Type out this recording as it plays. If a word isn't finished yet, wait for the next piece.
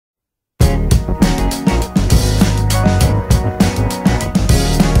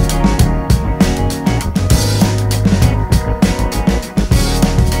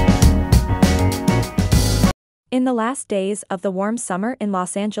In the last days of the warm summer in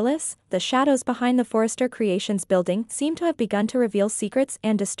Los Angeles, the shadows behind the Forrester Creations building seem to have begun to reveal secrets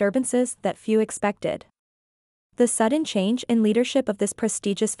and disturbances that few expected. The sudden change in leadership of this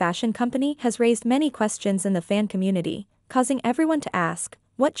prestigious fashion company has raised many questions in the fan community, causing everyone to ask,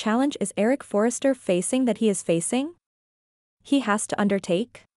 what challenge is Eric Forrester facing that he is facing? He has to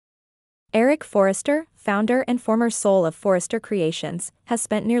undertake? Eric Forrester, founder and former soul of Forrester Creations, has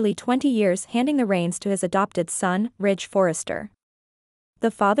spent nearly 20 years handing the reins to his adopted son, Ridge Forrester. The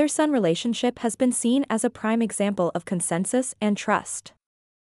father-son relationship has been seen as a prime example of consensus and trust.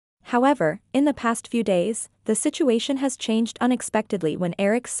 However, in the past few days, the situation has changed unexpectedly when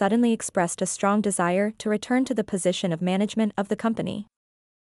Eric suddenly expressed a strong desire to return to the position of management of the company.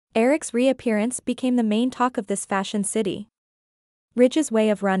 Eric's reappearance became the main talk of this fashion city. Ridge's way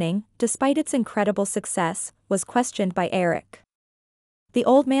of running, despite its incredible success, was questioned by Eric. The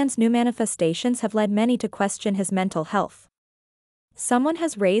old man's new manifestations have led many to question his mental health. Someone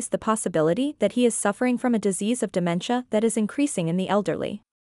has raised the possibility that he is suffering from a disease of dementia that is increasing in the elderly.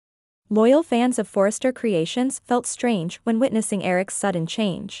 Loyal fans of Forrester Creations felt strange when witnessing Eric's sudden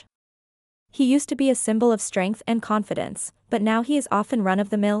change. He used to be a symbol of strength and confidence, but now he is often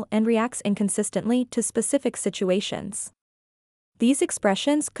run-of-the-mill and reacts inconsistently to specific situations. These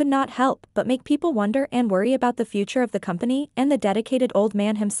expressions could not help but make people wonder and worry about the future of the company and the dedicated old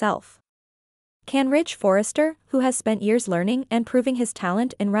man himself. Can Ridge Forrester, who has spent years learning and proving his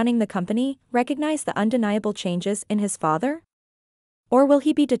talent in running the company, recognize the undeniable changes in his father? Or will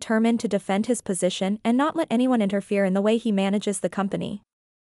he be determined to defend his position and not let anyone interfere in the way he manages the company?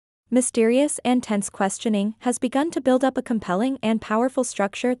 Mysterious and tense questioning has begun to build up a compelling and powerful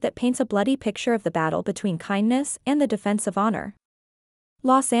structure that paints a bloody picture of the battle between kindness and the defense of honor.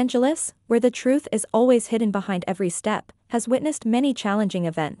 Los Angeles, where the truth is always hidden behind every step, has witnessed many challenging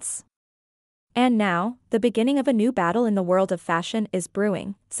events. And now, the beginning of a new battle in the world of fashion is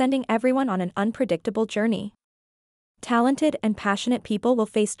brewing, sending everyone on an unpredictable journey. Talented and passionate people will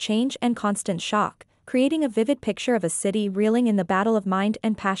face change and constant shock, creating a vivid picture of a city reeling in the battle of mind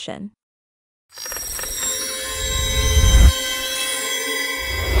and passion.